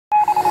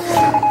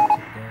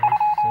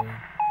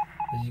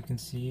can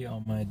see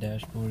on my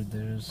dashboard,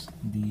 there's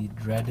the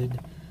dreaded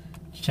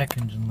check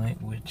engine light,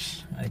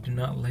 which I do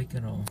not like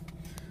at all.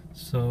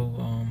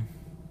 So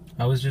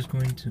I was just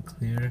going to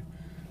clear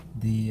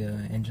the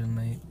engine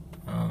light,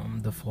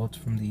 the faults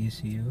from the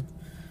ECU.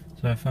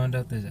 So I found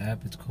out this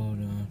app, it's called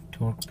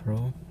Torque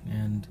Pro,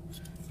 and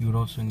you would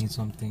also need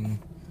something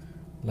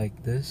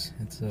like this.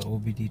 It's a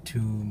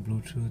OBD2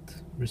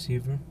 Bluetooth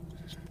receiver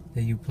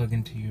that you plug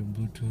into your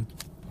Bluetooth,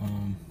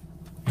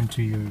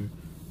 into your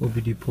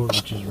OBD port,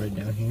 which is right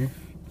down here.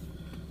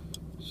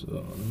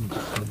 So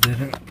I did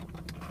it.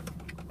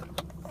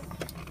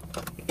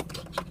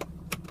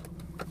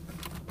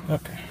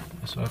 Okay,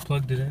 so I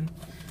plugged it in,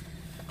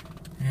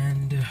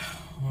 and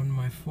on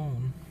my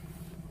phone,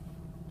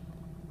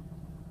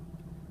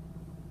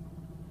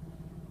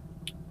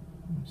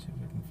 let me see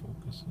if I can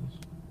focus this.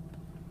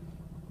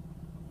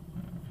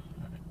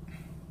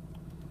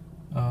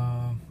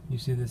 Alright. You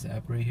see this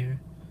app right here?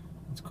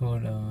 It's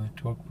called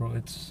Torque Pro.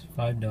 It's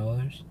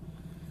 $5,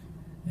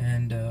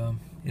 and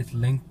it's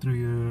linked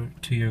through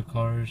to your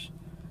car's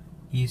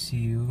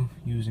ECU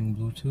using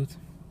Bluetooth.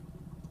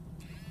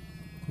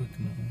 Click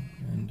now,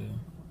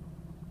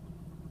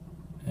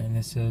 and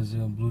it says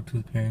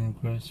Bluetooth pairing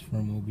request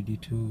from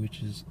OBD2,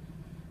 which is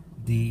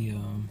the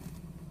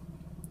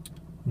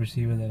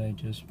receiver that I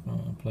just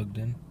plugged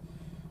in.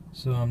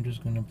 So I'm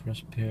just gonna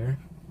press pair,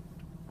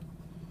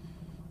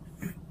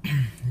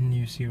 and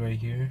you see right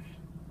here,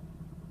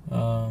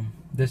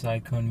 this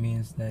icon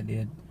means that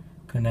it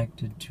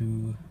connected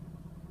to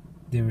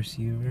the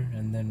receiver,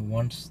 and then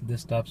once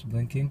this stops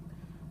blinking,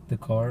 the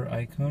car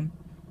icon,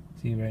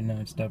 see right now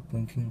it stopped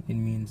blinking, it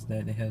means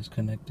that it has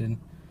connected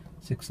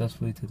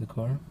successfully to the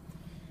car.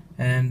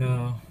 And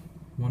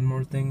one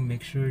more thing,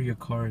 make sure your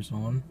car is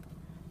on.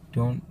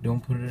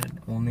 Don't put it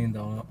only in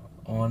the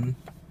on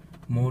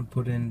mode.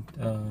 Put in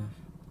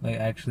like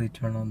actually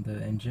turn on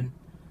the engine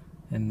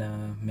and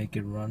make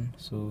it run,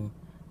 so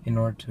in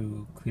order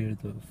to clear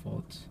the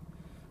faults.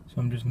 So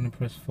I'm just gonna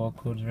press fault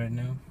codes right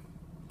now,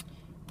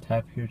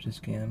 tap here to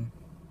scan.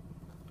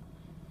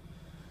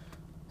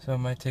 So it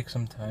might take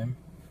some time.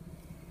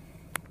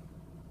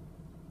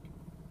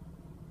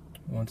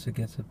 Once it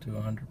gets up to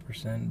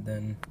 100%,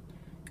 then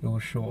it will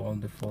show all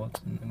the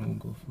faults, and then we'll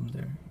go from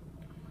there.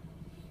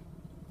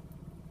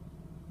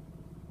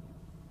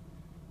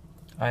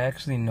 I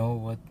actually know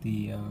what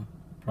the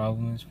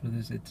problem is for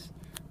this. It's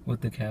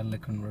with the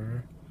catalytic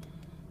converter,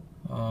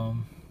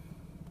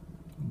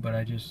 but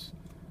I just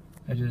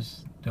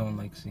don't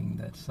like seeing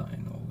that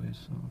sign always.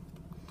 So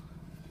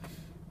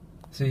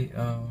see,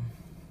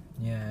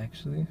 yeah,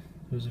 actually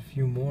there's a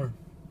few more.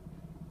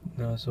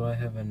 So I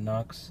have a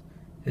NOx.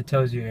 It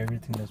tells you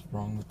everything that's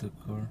wrong with the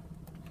car.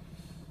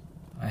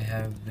 I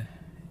have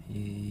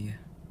a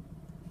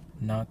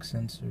NOx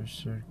sensor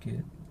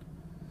circuit,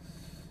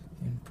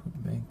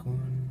 input bank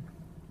 1,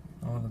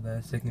 all of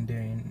that,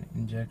 secondary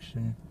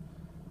injection,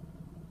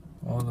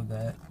 all of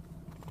that.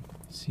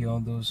 See all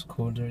those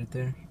codes right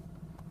there?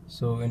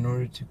 So in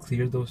order to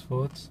clear those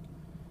faults,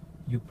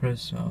 you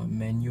press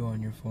menu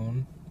on your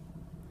phone.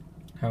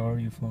 However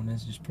your phone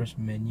is, just press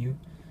menu,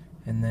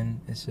 and then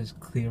it says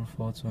clear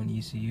faults on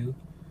ECU.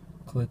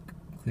 Click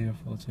clear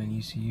faults on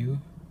ECU,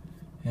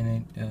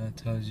 and it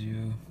tells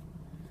you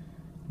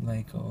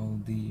like all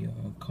the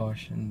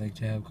caution, like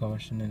to have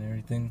caution and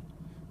everything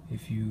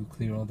if you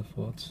clear all the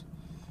faults.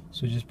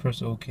 So just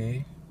press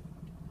OK,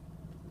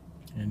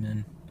 and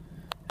then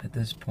at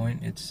this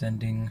point it's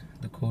sending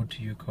the code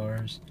to your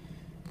car's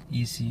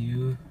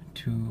ECU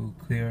to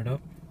clear it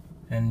up.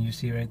 And you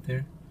see right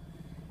there,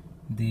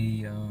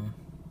 the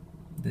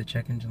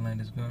check engine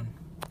light is gone.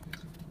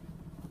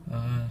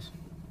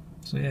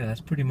 So yeah,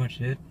 that's pretty much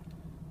it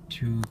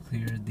to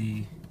clear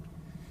the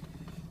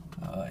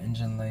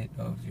engine light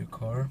of your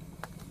car.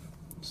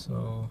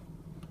 So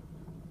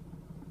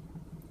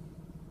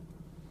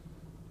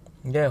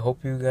yeah, I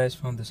hope you guys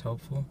found this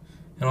helpful.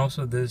 And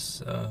also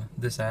this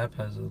app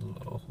has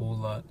a whole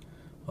lot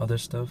other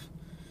stuff.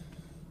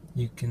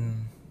 You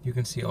can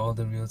see all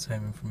the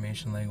real-time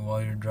information, like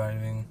while you're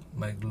driving,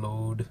 like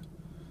load,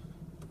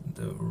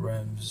 the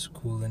revs,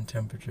 coolant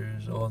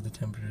temperatures, all the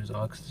temperatures,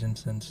 oxygen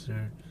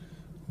sensor,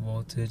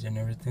 voltage, and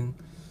everything.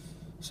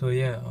 So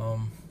yeah,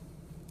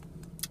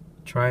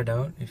 try it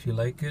out. If you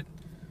like it,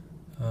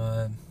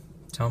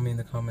 tell me in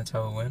the comments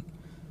how it went.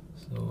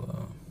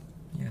 So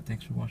yeah,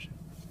 thanks for watching.